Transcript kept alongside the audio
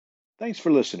Thanks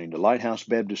for listening to Lighthouse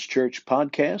Baptist Church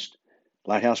podcast.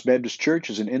 Lighthouse Baptist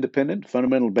Church is an independent,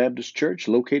 fundamental Baptist church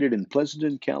located in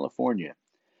Pleasanton, California.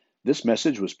 This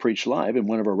message was preached live in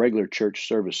one of our regular church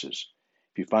services.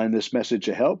 If you find this message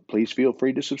a help, please feel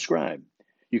free to subscribe.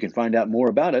 You can find out more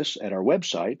about us at our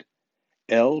website,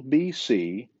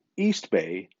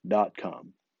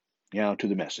 lbceastbay.com. Now to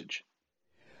the message.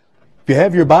 If you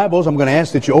have your Bibles, I'm going to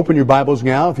ask that you open your Bibles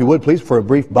now, if you would please, for a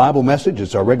brief Bible message.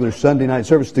 It's our regular Sunday night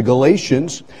service to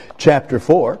Galatians chapter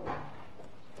 4.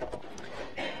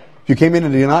 If you came in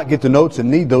and did not get the notes and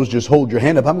need those, just hold your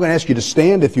hand up. I'm going to ask you to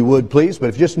stand if you would please, but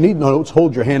if you just need notes,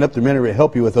 hold your hand up. The ministry will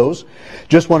help you with those.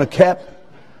 Just want to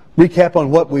recap on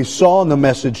what we saw in the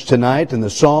message tonight and the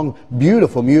song.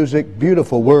 Beautiful music,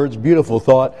 beautiful words, beautiful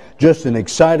thought. Just an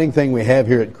exciting thing we have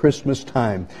here at Christmas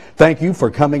time. Thank you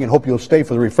for coming and hope you'll stay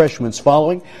for the refreshments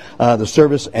following the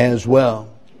service as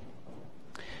well.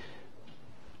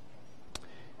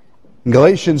 In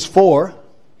Galatians 4,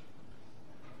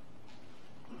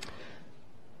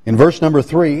 in verse number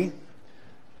 3,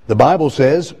 the Bible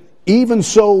says, "Even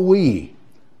so we,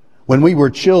 when we were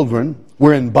children,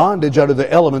 were in bondage under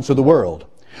the elements of the world.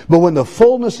 But when the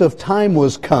fullness of time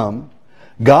was come,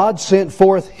 God sent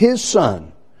forth His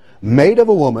Son, made of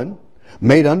a woman,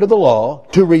 made under the law,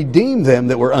 to redeem them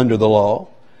that were under the law,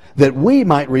 that we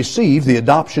might receive the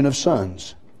adoption of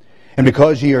sons. And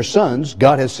because ye are sons,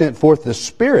 God has sent forth the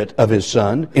Spirit of His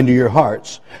Son into your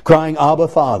hearts, crying, Abba,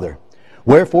 Father.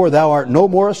 Wherefore thou art no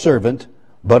more a servant,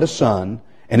 but a son,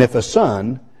 and if a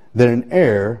son, then an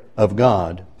heir of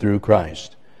God through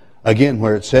Christ." Again,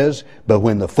 where it says, "But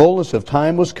when the fullness of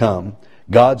time was come,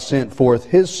 God sent forth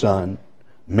His Son,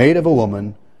 made of a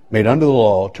woman, made under the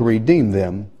law, to redeem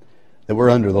them that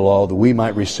were under the law, that we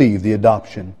might receive the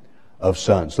adoption of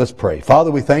sons." Let's pray.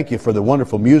 Father, we thank You for the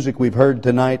wonderful music we've heard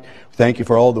tonight. Thank You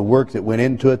for all the work that went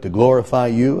into it to glorify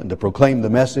You and to proclaim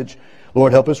the message.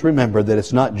 Lord, help us remember that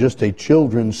it's not just a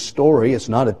children's story. It's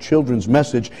not a children's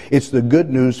message. It's the good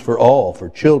news for all, for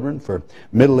children, for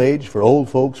middle-aged, for old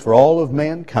folks, for all of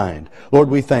mankind. Lord,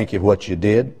 we thank You for what You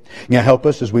did. Now help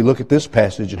us as we look at this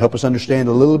passage and help us understand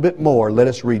a little bit more. Let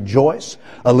us rejoice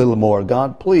a little more,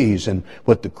 God, please, in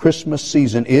what the Christmas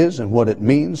season is and what it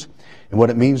means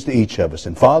to each of us.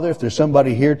 And Father, if there's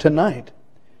somebody here tonight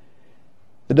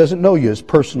that doesn't know You as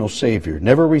personal Savior,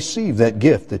 never received that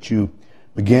gift that You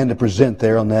began to present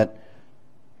there on that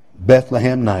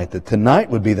Bethlehem night, that tonight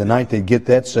would be the night they'd get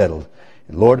that settled.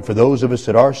 And Lord, for those of us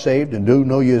that are saved and do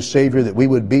know You as Savior, that we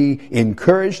would be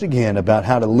encouraged again about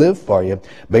how to live for You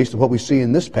based on what we see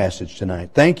in this passage tonight.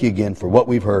 Thank You again for what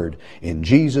we've heard. In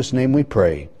Jesus' name we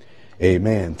pray.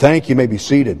 Amen. Thank you. You may be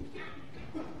seated.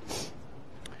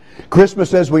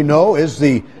 Christmas, as we know, is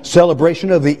the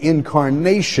celebration of the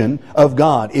incarnation of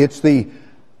God. It's the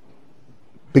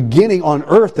beginning on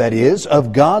earth, that is,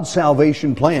 of God's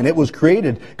salvation plan. It was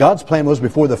created, God's plan was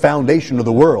before the foundation of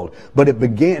the world, but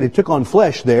it took on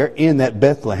flesh there in that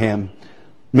Bethlehem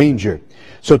manger.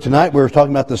 So tonight we're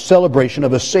talking about the celebration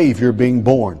of a Savior being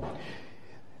born.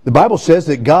 The Bible says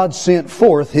that God sent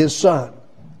forth His Son.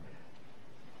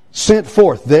 Sent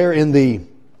forth, there in the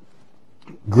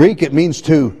Greek it means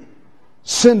to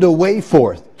send away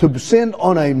forth, to send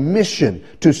on a mission,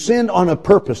 to send on a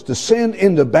purpose, to send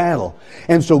into battle.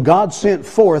 And so God sent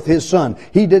forth His Son.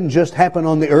 He didn't just happen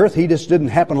on the earth. He just didn't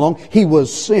happen along. He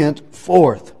was sent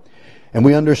forth. And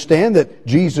we understand that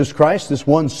Jesus Christ, this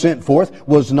one sent forth,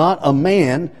 was not a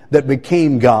man that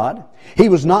became God. He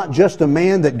was not just a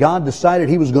man that God decided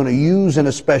He was going to use in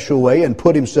a special way and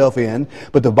put Himself in.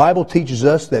 But the Bible teaches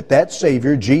us that that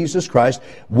Savior, Jesus Christ,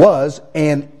 was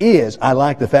and is. I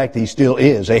like the fact that He still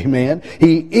is. Amen.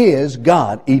 He is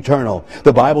God eternal.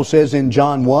 The Bible says in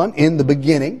John 1, in the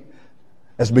beginning,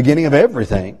 as the beginning of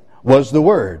everything, was the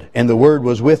Word. And the Word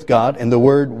was with God, and the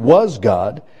Word was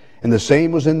God. And the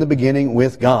same was in the beginning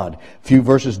with God. A few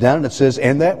verses down, and it says,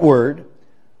 and that Word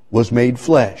was made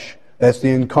flesh. That's the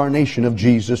incarnation of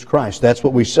Jesus Christ. That's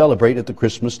what we celebrate at the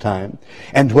Christmas time.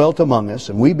 And dwelt among us,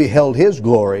 and we beheld His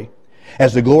glory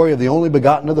as the glory of the only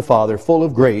begotten of the Father, full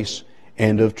of grace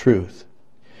and of truth.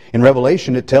 In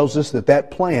Revelation it tells us that that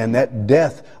plan, that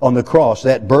death on the cross,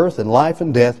 that birth and life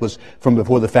and death was from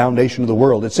before the foundation of the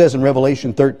world. It says in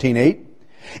Revelation 13:8,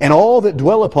 and all that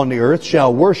dwell upon the earth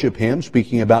shall worship Him,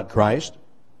 speaking about Christ,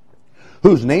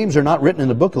 whose names are not written in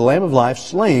the book of the Lamb of Life,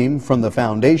 slain from the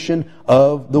foundation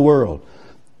of the world.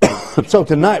 So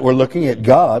tonight we're looking at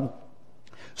God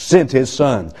sent His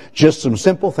Son. Just some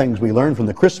simple things we learn from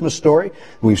the Christmas story.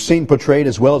 We've seen portrayed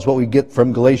as well as what we get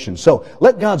from Galatians. So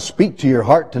let God speak to your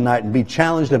heart tonight and be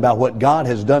challenged about what God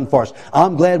has done for us.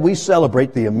 I'm glad we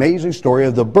celebrate the amazing story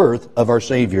of the birth of our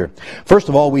Savior. First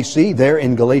of all, we see there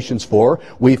in Galatians 4,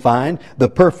 we find the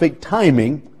perfect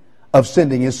timing of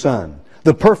sending His Son.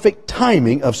 The perfect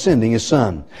timing of sending His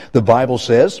Son. The Bible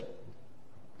says,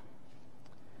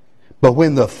 "But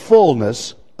when the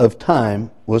fullness of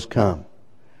time was come."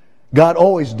 God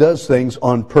always does things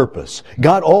on purpose.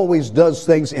 God always does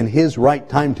things in His right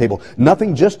timetable.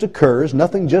 Nothing just occurs,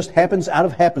 nothing just happens out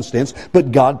of happenstance,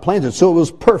 but God plans it. So it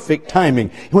was perfect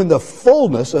timing. When the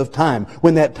fullness of time,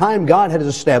 when that time God had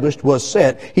established was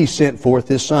set, He sent forth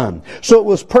His Son. So it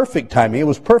was perfect timing. It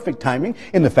was perfect timing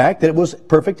in the fact that it was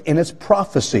perfect in its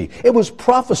prophecy. It was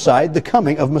prophesied the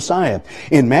coming of Messiah.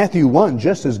 In Matthew 1,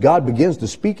 just as God begins to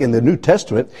speak in the New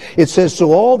Testament, it says,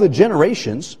 "So all the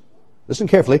generations," listen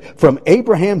carefully, "from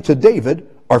Abraham to David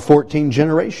are 14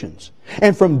 generations.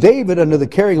 And from David unto the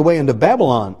carrying away unto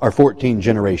Babylon are 14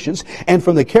 generations. And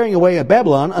from the carrying away of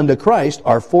Babylon unto Christ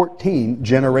are 14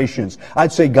 generations."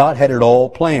 I'd say God had it all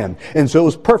planned. And so it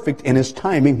was perfect in His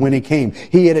timing when He came.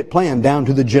 He had it planned down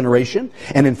to the generation.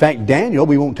 And in fact, Daniel,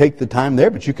 we won't take the time there,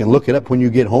 but you can look it up when you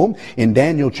get home. In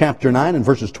Daniel chapter 9 and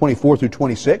verses 24 through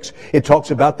 26, it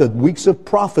talks about the weeks of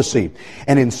prophecy.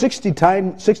 And in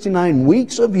 69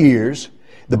 weeks of years,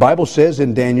 the Bible says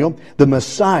in Daniel, the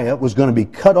Messiah was going to be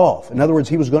cut off. In other words,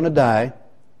 He was going to die,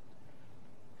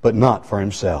 but not for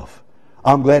Himself.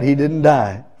 I'm glad He didn't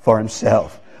die for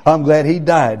Himself. I'm glad He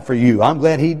died for you. I'm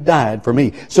glad He died for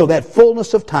me. So that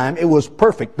fullness of time, it was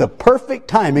perfect. The perfect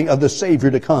timing of the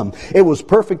Savior to come. It was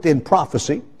perfect in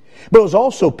prophecy, but it was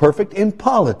also perfect in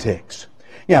politics.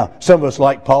 Now, some of us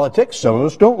like politics, some of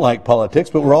us don't like politics,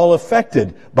 but we're all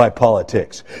affected by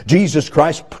politics. Jesus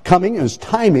Christ coming and His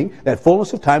timing, that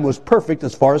fullness of time was perfect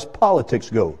as far as politics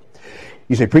go.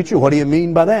 You say, "Preacher, what do you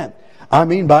mean by that?" I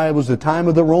mean by it was the time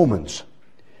of the Romans.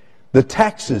 The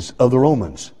taxes of the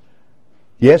Romans.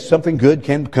 Yes, something good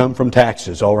can come from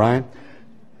taxes, all right?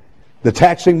 The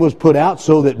taxing was put out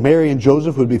so that Mary and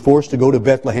Joseph would be forced to go to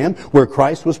Bethlehem, where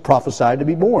Christ was prophesied to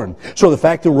be born. So the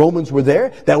fact the Romans were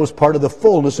there, that was part of the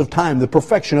fullness of time, the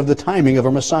perfection of the timing of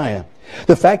our Messiah.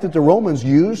 The fact that the Romans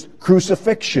used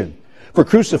crucifixion for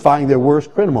crucifying their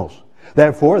worst criminals.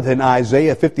 Therefore, then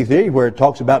Isaiah 53, where it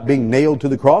talks about being nailed to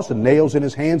the cross and nails in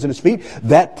His hands and His feet,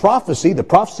 that prophecy, the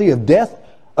prophecy of death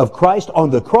of Christ on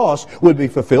the cross, would be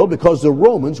fulfilled because the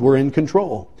Romans were in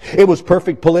control. It was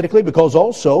perfect politically because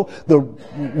also the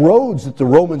roads that the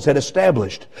Romans had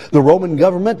established, the Roman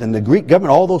government and the Greek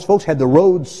government, all those folks had the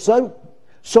roads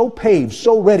so paved,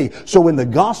 so ready. So when the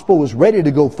gospel was ready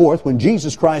to go forth, when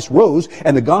Jesus Christ rose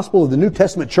and the gospel of the New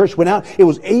Testament church went out, it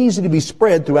was easy to be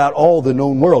spread throughout all the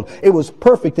known world. It was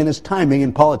perfect in His timing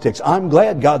in politics. I'm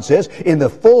glad, God says, in the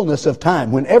fullness of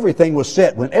time, when everything was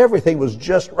set, when everything was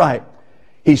just right,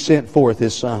 He sent forth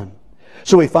His Son.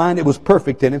 So we find it was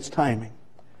perfect in its timing.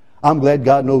 I'm glad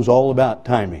God knows all about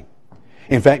timing.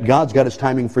 In fact, God's got His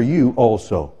timing for you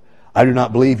also. I do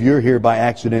not believe you're here by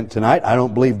accident tonight. I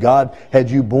don't believe God had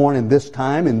you born in this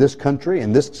time, in this country,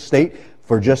 in this state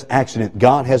for just accident.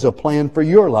 God has a plan for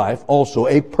your life, also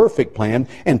a perfect plan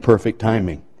and perfect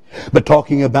timing. But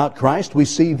talking about Christ, we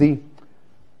see the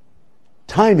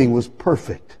timing was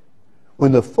perfect.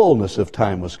 When the fullness of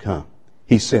time was come,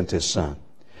 He sent His Son.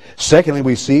 Secondly,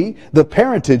 we see the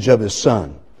parentage of His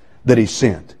Son that He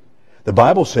sent. The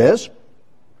Bible says,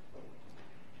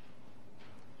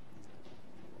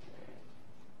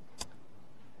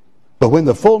 "But when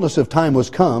the fullness of time was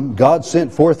come, God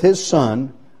sent forth His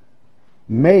Son,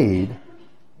 made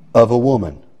of a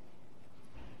woman."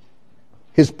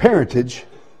 His parentage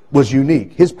was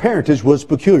unique. His parentage was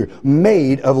peculiar,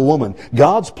 made of a woman.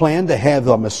 God's plan to have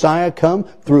the Messiah come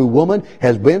through woman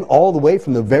has been all the way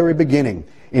from the very beginning.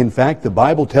 In fact, the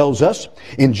Bible tells us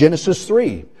in Genesis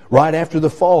 3, right after the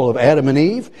fall of Adam and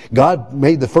Eve, God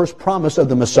made the first promise of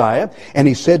the Messiah, and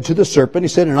He said to the serpent, He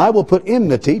said, "And I will put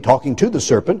enmity," talking to the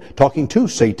serpent, talking to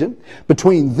Satan,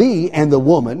 "between thee and the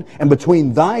woman, and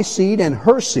between thy seed and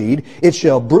her seed. It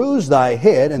shall bruise thy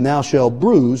head, and thou shalt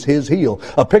bruise his heel."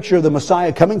 A picture of the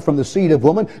Messiah coming from the seed of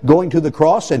woman, going to the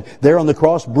cross, and there on the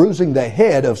cross bruising the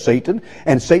head of Satan,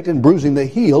 and Satan bruising the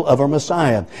heel of our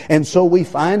Messiah. And so we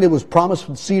find it was promised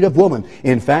with the seed of woman.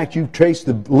 In fact, you trace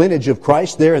the lineage of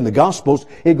Christ there in the Gospels,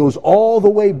 it goes all the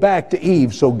way back to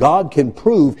Eve, so God can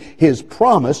prove His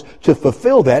promise to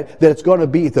fulfill that it's going to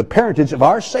be, the parentage of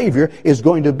our Savior is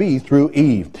going to be through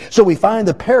Eve. So we find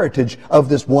the parentage of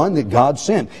this one that God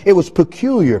sent. It was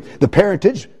peculiar. The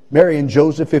parentage, Mary and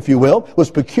Joseph, if you will,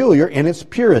 was peculiar in its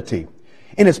purity.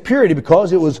 in its purity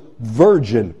because it was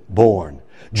virgin born.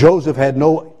 Joseph had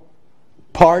no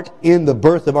part in the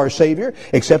birth of our Savior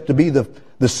except to be the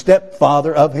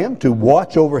stepfather of him, to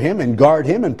watch over him and guard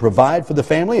him and provide for the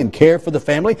family and care for the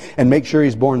family and make sure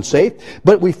he's born safe.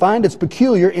 But we find it's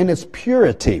peculiar in its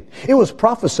purity. It was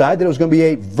prophesied that it was going to be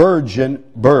a virgin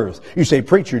birth. You say,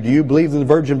 preacher, do you believe in the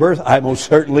virgin birth? I most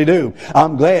certainly do.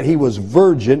 I'm glad he was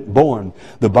virgin born.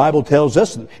 The Bible tells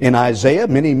us in Isaiah,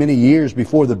 many, many years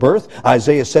before the birth,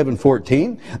 Isaiah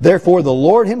 7:14, therefore the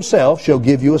Lord himself shall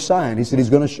give you a sign. He said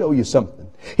he's going to show you something.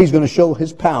 He's going to show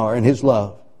his power and his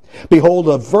love. Behold,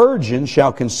 a virgin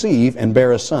shall conceive and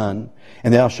bear a son,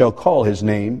 and thou shalt call his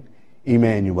name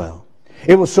Emmanuel.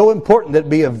 It was so important that it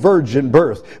be a virgin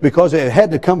birth because it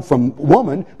had to come from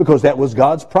woman, because that was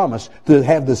God's promise to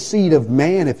have the seed of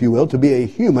man, if you will, to be a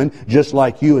human just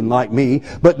like you and like me,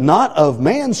 but not of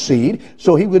man's seed,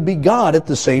 so he would be God at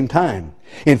the same time.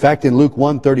 In fact, in Luke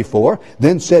 1:34,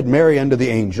 then said Mary unto the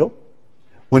angel,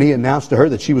 when he announced to her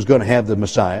that she was going to have the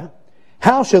Messiah,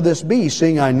 how shall this be,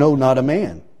 seeing I know not a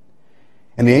man?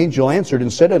 And the angel answered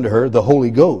and said unto her, the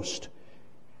Holy Ghost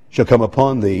shall come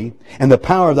upon thee, and the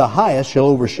power of the highest shall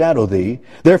overshadow thee.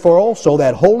 Therefore also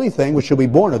that holy thing which shall be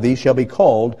born of thee shall be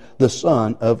called the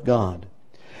Son of God.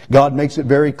 God makes it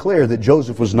very clear that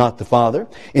Joseph was not the father.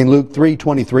 In Luke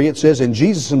 3:23 it says, and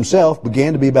Jesus himself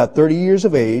began to be about 30 years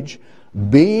of age,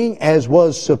 being as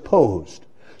was supposed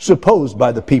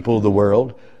by the people of the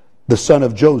world, the son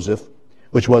of Joseph,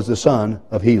 which was the son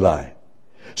of Heli.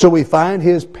 So we find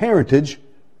his parentage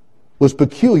was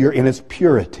peculiar in its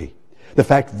purity. The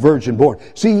fact virgin born.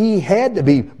 See, he had to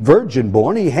be virgin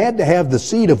born. He had to have the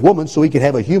seed of woman so he could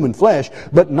have a human flesh,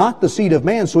 but not the seed of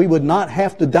man so he would not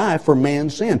have to die for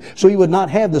man's sin. So he would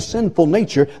not have the sinful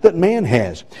nature that man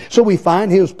has. So we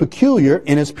find he was peculiar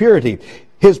in its purity.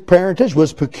 His parentage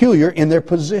was peculiar in their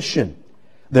position.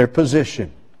 Their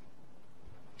position.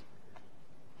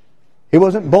 He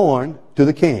wasn't born to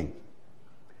the king.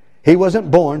 He wasn't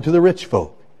born to the rich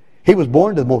folk. He was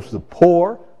born to most of the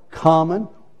poor, common,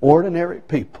 ordinary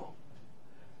people.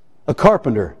 A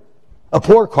carpenter, a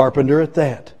poor carpenter at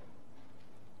that.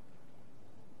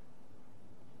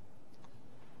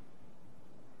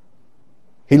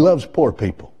 He loves poor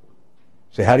people.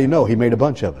 Say, how do you know? He made a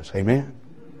bunch of us. Amen.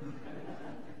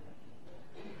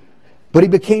 But he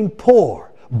became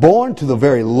poor, born to the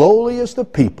very lowliest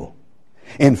of people.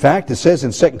 In fact, it says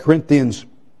in 2 Corinthians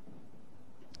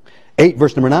 8,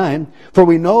 verse number 9, for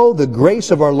we know the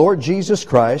grace of our Lord Jesus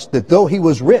Christ, that though he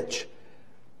was rich,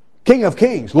 King of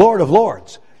kings, Lord of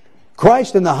lords,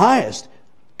 Christ in the highest,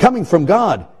 coming from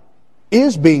God,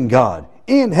 is being God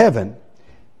in heaven,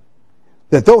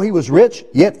 that though he was rich,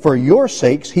 yet for your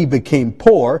sakes he became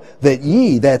poor, that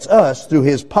ye, that's us, through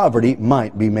his poverty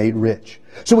might be made rich.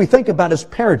 So we think about his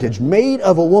parentage, made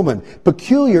of a woman,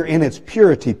 peculiar in its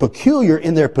purity, peculiar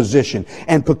in their position,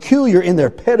 and peculiar in their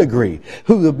pedigree,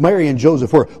 who Mary and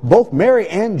Joseph were. Both Mary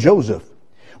and Joseph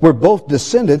were both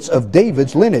descendants of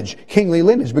David's lineage, kingly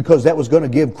lineage, because that was going to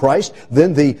give Christ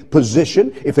then the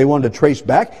position, if they wanted to trace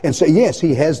back, and say, yes,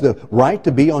 he has the right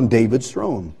to be on David's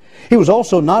throne. He was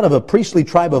also not of a priestly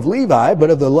tribe of Levi, but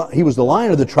he was the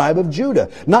line of the tribe of Judah.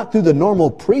 Not through the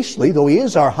normal priestly, though he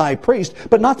is our high priest,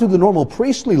 but not through the normal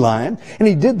priestly line. And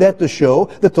he did that to show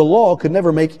that the law could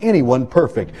never make anyone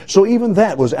perfect. So even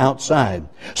that was outside.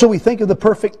 So we think of the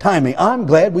perfect timing. I'm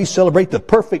glad we celebrate the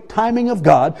perfect timing of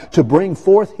God to bring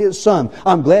forth his Son.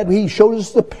 I'm glad he showed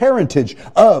us the parentage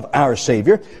of our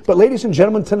Savior. But ladies and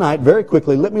gentlemen, tonight, very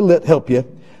quickly, let me help you.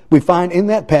 We find in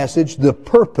that passage the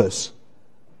purpose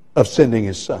of sending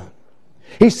his Son.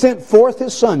 He sent forth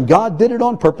his Son. God did it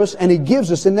on purpose, and he gives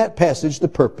us in that passage the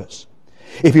purpose.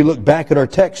 If you look back at our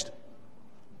text,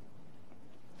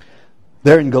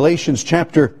 there in Galatians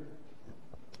chapter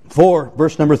 4,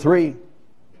 verse number 3.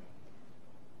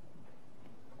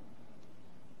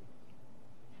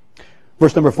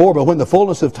 Verse number 4, but when the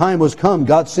fullness of time was come,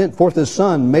 God sent forth his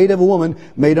Son, made of a woman,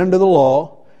 made under the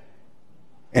law.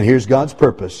 And here's God's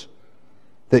purpose,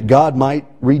 that God might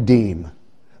redeem.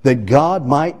 That God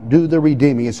might do the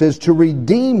redeeming. It says to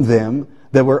redeem them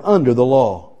that were under the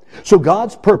law. So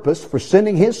God's purpose for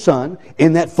sending his Son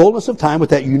in that fullness of time with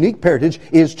that unique parentage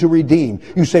is to redeem.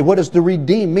 You say, what does the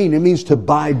redeem mean? It means to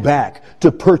buy back,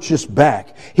 to purchase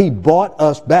back. He bought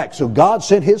us back. So God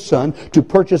sent his Son to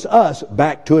purchase us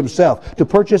back to himself, to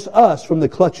purchase us from the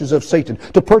clutches of Satan,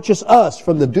 to purchase us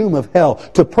from the doom of hell,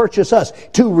 to purchase us,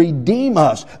 to redeem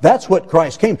us. That's what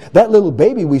Christ came. That little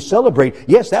baby we celebrate,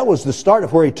 yes, that was the start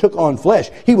of where he took on flesh.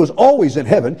 He was always in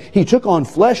heaven. He took on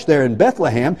flesh there in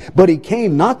Bethlehem, but he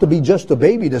came not to be just a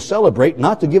baby to celebrate,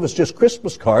 not to give us just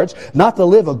Christmas cards, not to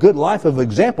live a good life of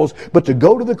examples, but to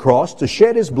go to the cross, to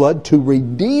shed His blood, to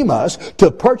redeem us, to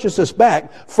purchase us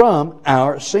back from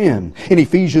our sin. In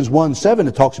Ephesians 1:7,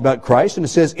 it talks about Christ, and it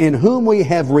says, in whom we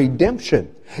have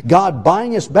redemption, God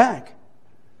buying us back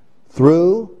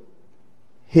through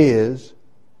His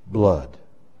blood.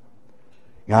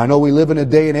 Now, I know we live in a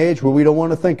day and age where we don't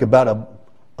want to think about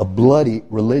a bloody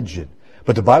religion.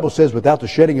 But the Bible says without the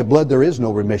shedding of blood, there is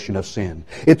no remission of sin.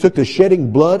 It took the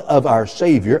shedding blood of our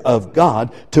Savior, of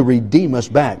God, to redeem us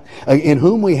back. In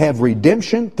whom we have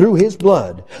redemption through His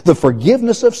blood, the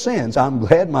forgiveness of sins. I'm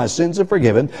glad my sins are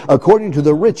forgiven, according to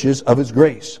the riches of His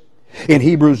grace. In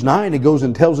Hebrews 9, it goes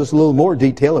and tells us a little more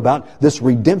detail about this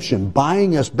redemption,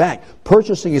 buying us back,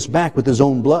 purchasing us back with His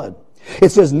own blood. It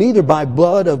says, neither by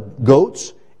blood of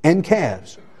goats and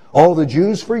calves. All the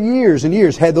Jews for years and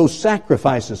years had those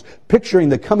sacrifices, picturing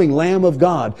the coming Lamb of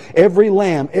God. Every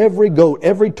lamb, every goat,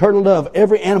 every turtle dove,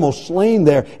 every animal slain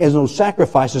there as those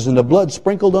sacrifices, and the blood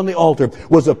sprinkled on the altar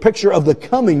was a picture of the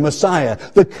coming Messiah,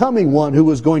 the coming one who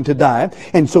was going to die.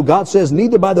 And so God says,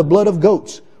 neither by the blood of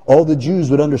goats. All the Jews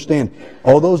would understand,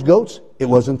 all those goats, it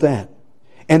wasn't that.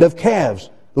 And of calves,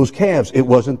 those calves, it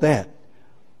wasn't that.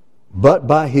 But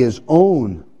by His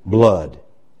own blood,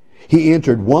 He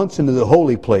entered once into the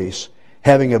holy place,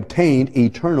 having obtained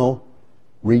eternal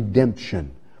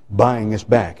redemption, buying us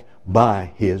back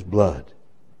by His blood.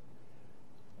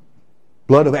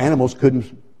 Blood of animals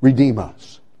couldn't redeem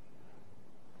us.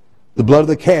 The blood of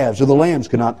the calves or the lambs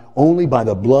could not, only by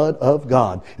the blood of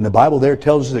God. And the Bible there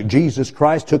tells us that Jesus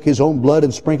Christ took His own blood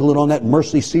and sprinkled it on that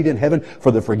mercy seat in heaven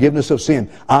for the forgiveness of sin.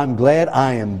 I'm glad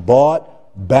I am bought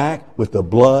back with the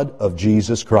blood of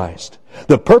Jesus Christ.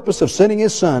 The purpose of sending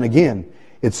His Son, again,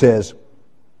 it says,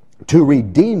 to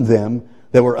redeem them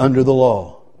that were under the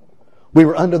law. We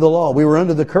were under the law. We were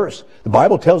under the curse. The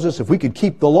Bible tells us if we could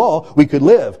keep the law, we could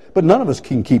live. But none of us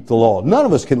can keep the law. None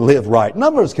of us can live right.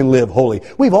 None of us can live holy.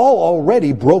 We've all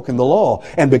already broken the law.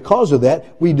 And because of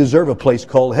that, we deserve a place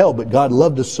called hell. But God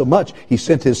loved us so much, He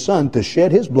sent His Son to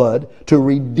shed His blood to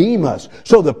redeem us.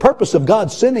 So the purpose of God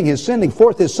sending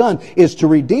forth His Son is to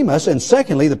redeem us. And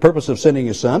secondly, the purpose of sending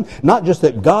His Son, not just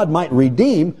that God might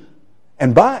redeem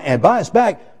and buy us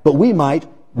back, but we might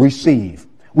receive.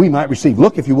 We might receive.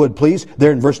 Look, if you would, please,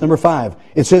 there in verse number 5.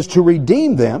 It says, to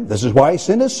redeem them, this is why He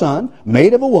sent His Son,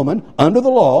 made of a woman, under the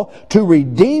law, to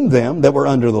redeem them that were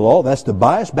under the law, that's to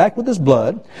buy us back with His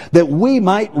blood, that we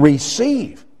might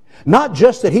receive. Not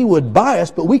just that He would buy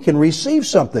us, but we can receive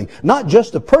something. Not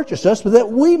just to purchase us, but that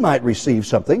we might receive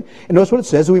something. And notice what it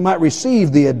says, that we might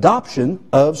receive the adoption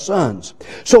of sons.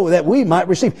 So that we might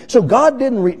receive. So God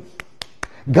didn't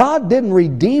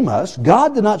redeem us.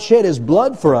 God did not shed His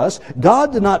blood for us.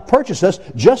 God did not purchase us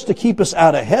just to keep us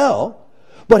out of hell.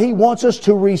 But He wants us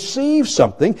to receive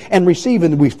something. And receive,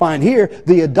 and we find here,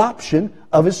 the adoption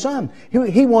of His Son.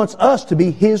 He wants us to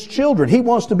be His children. He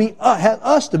wants to be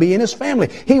us to be in His family.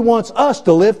 He wants us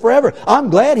to live forever. I'm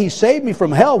glad He saved me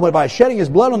from hell by shedding His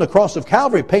blood on the cross of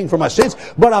Calvary, paying for my sins.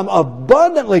 But I'm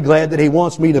abundantly glad that He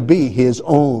wants me to be His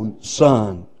own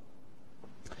son,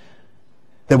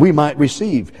 that we might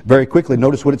receive. Very quickly,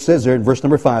 notice what it says there in verse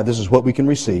number 5. This is what we can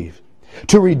receive.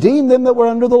 To redeem them that were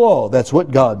under the law. That's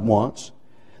what God wants.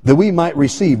 That we might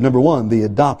receive, number 1, the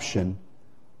adoption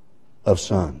of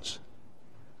sons.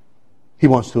 He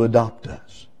wants to adopt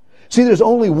us. See, there's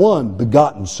only one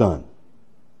begotten Son,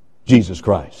 Jesus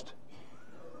Christ.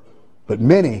 But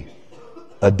many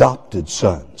adopted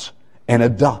sons and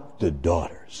adopted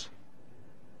daughters,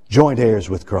 joint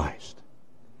heirs with Christ.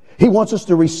 He wants us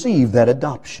to receive that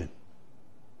adoption.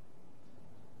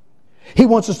 He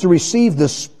wants us to receive the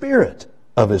Spirit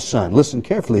of His Son. Listen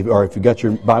carefully, or if you've got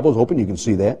your Bibles open, you can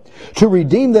see that. To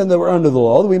redeem them that were under the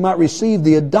law, that we might receive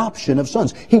the adoption of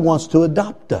sons. He wants to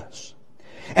adopt us.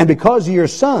 And because of your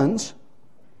sons,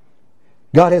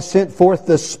 God has sent forth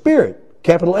the Spirit,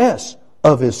 capital S,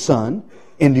 of His Son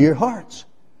into your hearts.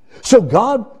 So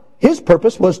God, His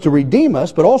purpose was to redeem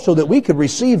us, but also that we could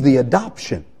receive the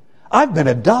adoption. I've been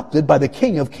adopted by the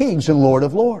King of Kings and Lord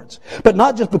of Lords. But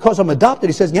not just because I'm adopted.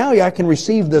 He says, now I can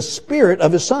receive the Spirit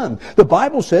of His Son. The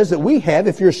Bible says that we have,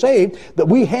 if you're saved, that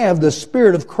we have the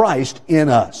Spirit of Christ in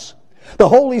us. The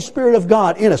Holy Spirit of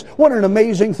God in us. What an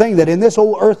amazing thing that in this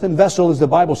old earthen vessel, as the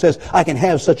Bible says, I can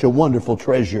have such a wonderful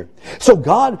treasure. So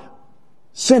God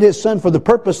sent His Son for the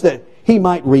purpose that He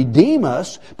might redeem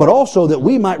us, but also that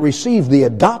we might receive the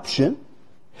adoption,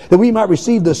 that we might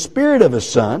receive the Spirit of His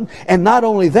Son, and not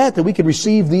only that we could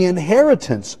receive the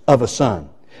inheritance of a son.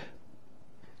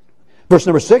 Verse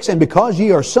number 6, and because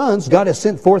ye are sons, God has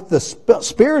sent forth the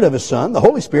Spirit of His Son, the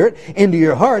Holy Spirit, into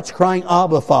your hearts, crying,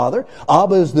 Abba, Father.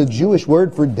 Abba is the Jewish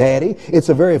word for daddy. It's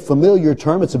a very familiar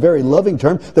term. It's a very loving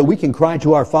term that we can cry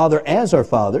to our Father as our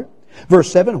Father. Verse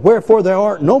 7, wherefore thou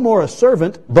art no more a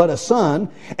servant, but a son,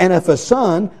 and if a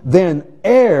son, then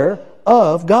heir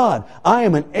of God. I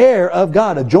am an heir of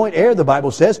God, a joint heir, the Bible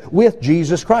says, with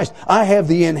Jesus Christ. I have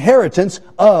the inheritance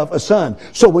of a son.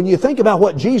 So when you think about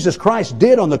what Jesus Christ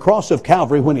did on the cross of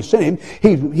Calvary when He sent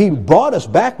Him, He bought us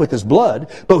back with His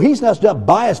blood, but He's not just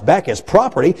buy us back as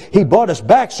property. He bought us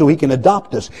back so He can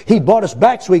adopt us. He bought us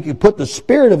back so He could put the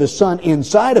Spirit of His Son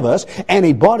inside of us, and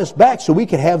He bought us back so we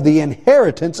could have the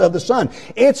inheritance of the Son.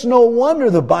 It's no wonder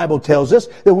the Bible tells us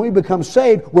that when we become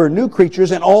saved, we're new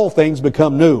creatures and all things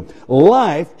become new.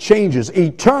 Life changes.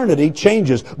 Eternity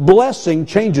changes. Blessing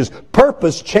changes.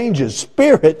 Purpose changes.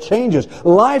 Spirit changes.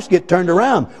 Lives get turned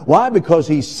around. Why? Because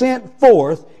He sent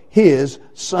forth His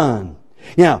Son.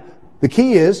 Now, the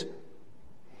key is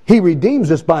He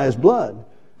redeems us by His blood,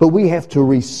 but we have to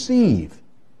receive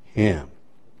Him.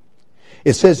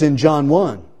 It says in John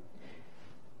 1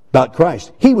 about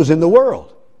Christ, He was in the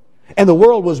world, and the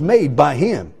world was made by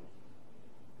Him,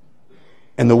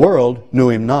 and the world knew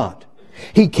Him not.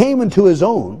 He came into His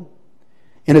own,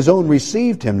 and His own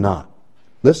received Him not.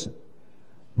 Listen.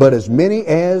 But as many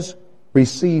as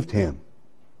received Him,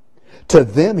 to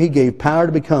them He gave power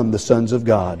to become the sons of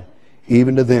God,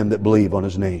 even to them that believe on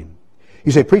His name.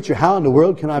 You say, preacher, how in the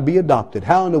world can I be adopted?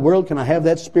 How in the world can I have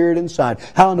that Spirit inside?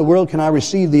 How in the world can I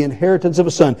receive the inheritance of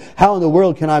a son? How in the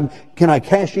world can I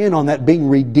cash in on that being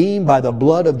redeemed by the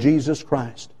blood of Jesus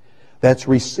Christ? That's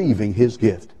receiving His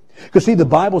gift. Because see, the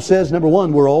Bible says, number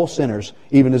one, we're all sinners,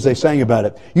 even as they sang about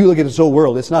it. You look at this whole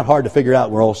world, it's not hard to figure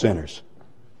out we're all sinners.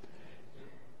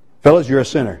 Fellas, you're a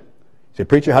sinner. You say,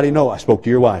 preacher, how do you know? I spoke to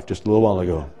your wife just a little while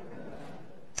ago.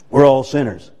 We're all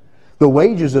sinners. The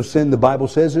wages of sin, the Bible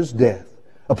says, is death.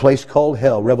 A place called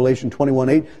hell. Revelation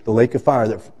 21:8, the lake of fire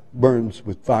that burns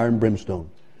with fire and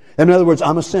brimstone. In other words,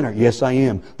 I'm a sinner. Yes, I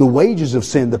am. The wages of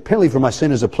sin, the penalty for my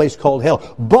sin is a place called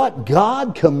hell. But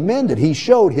God commended, He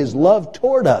showed His love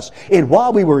toward us. And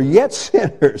while we were yet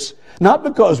sinners, not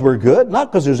because we're good,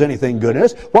 not because there's anything good in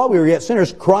us, while we were yet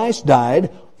sinners, Christ died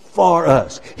for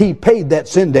us. He paid that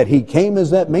sin debt. He came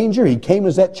as that manger. He came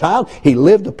as that child. He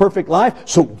lived a perfect life.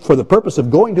 So for the purpose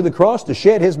of going to the cross to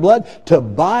shed His blood, to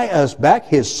buy us back,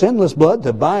 His sinless blood,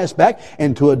 to buy us back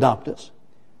and to adopt us.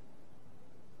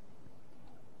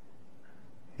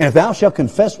 And if thou shalt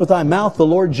confess with thy mouth the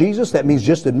Lord Jesus, that means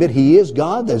just admit He is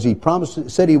God, as He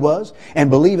promised, said He was, and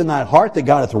believe in thy heart that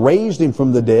God hath raised Him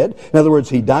from the dead. In other words,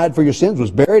 He died for your sins, was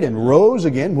buried, and rose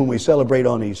again when we celebrate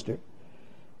on Easter.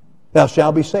 Thou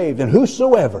shalt be saved. And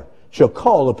whosoever shall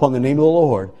call upon the name of the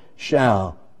Lord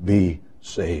shall be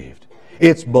saved.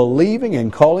 It's believing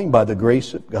and calling by the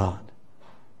grace of God.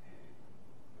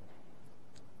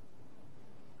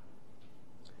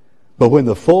 But when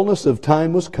the fullness of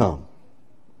time was come,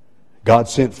 God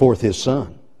sent forth His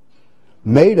Son,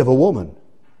 made of a woman,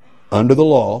 under the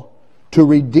law, to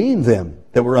redeem them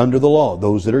that were under the law,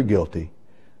 those that are guilty,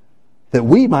 that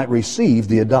we might receive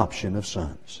the adoption of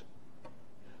sons.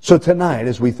 So tonight,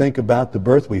 as we think about the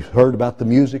birth, we've heard about the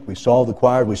music, we saw the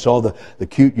choir, we saw the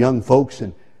cute young folks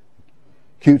and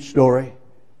cute story.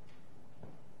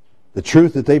 The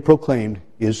truth that they proclaimed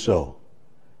is so.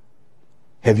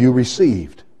 Have you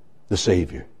received the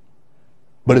Savior?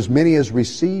 But as many as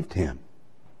received Him,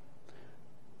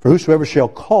 for whosoever shall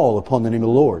call upon the name of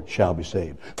the Lord shall be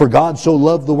saved. For God so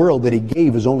loved the world that He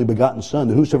gave His only begotten Son,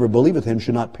 that whosoever believeth Him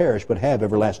should not perish, but have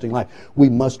everlasting life. We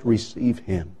must receive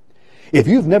Him. If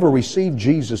you've never received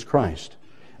Jesus Christ,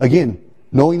 again,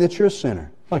 knowing that you're a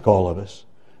sinner, like all of us,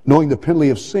 knowing the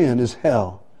penalty of sin is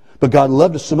hell, but God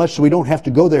loved us so much so we don't have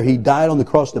to go there. He died on the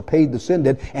cross to pay the sin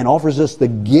debt and offers us the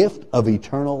gift of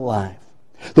eternal life.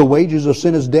 The wages of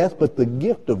sin is death, but the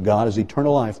gift of God is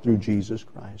eternal life through Jesus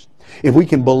Christ. If we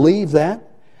can believe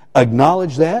that,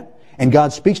 acknowledge that, and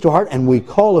God speaks to our heart, and we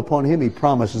call upon Him, He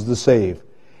promises to save.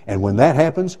 And when that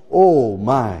happens, oh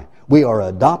my, we are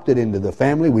adopted into the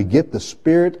family. We get the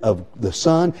Spirit of the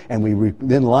Son, and we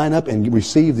then line up and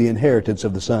receive the inheritance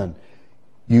of the Son.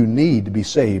 You need to be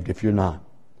saved if you're not.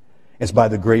 It's by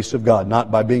the grace of God, not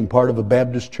by being part of a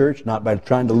Baptist church, not by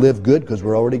trying to live good because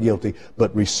we're already guilty,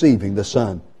 but receiving the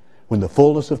Son. When the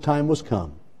fullness of time was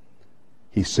come,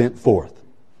 He sent forth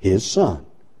His Son,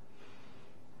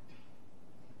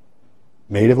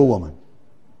 made of a woman,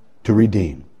 to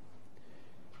redeem.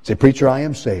 Say, preacher, I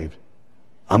am saved.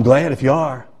 I'm glad if you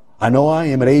are. I know I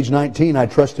am. At age 19, I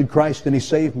trusted Christ and He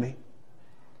saved me.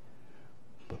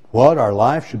 But what? Our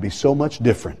life should be so much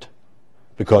different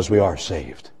because we are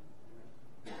saved.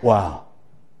 Wow.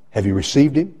 Have you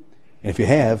received Him? And if you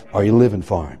have, are you living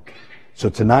for Him? So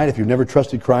tonight, if you've never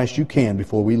trusted Christ, you can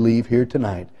before we leave here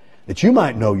tonight. That you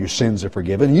might know your sins are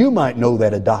forgiven. You might know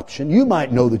that adoption. You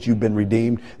might know that you've been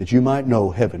redeemed. That you might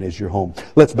know heaven is your home.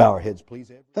 Let's bow our heads,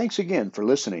 please. Thanks again for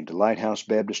listening to Lighthouse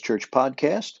Baptist Church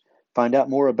Podcast. Find out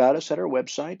more about us at our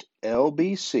website,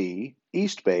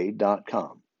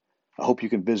 lbceastbay.com. I hope you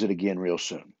can visit again real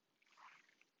soon.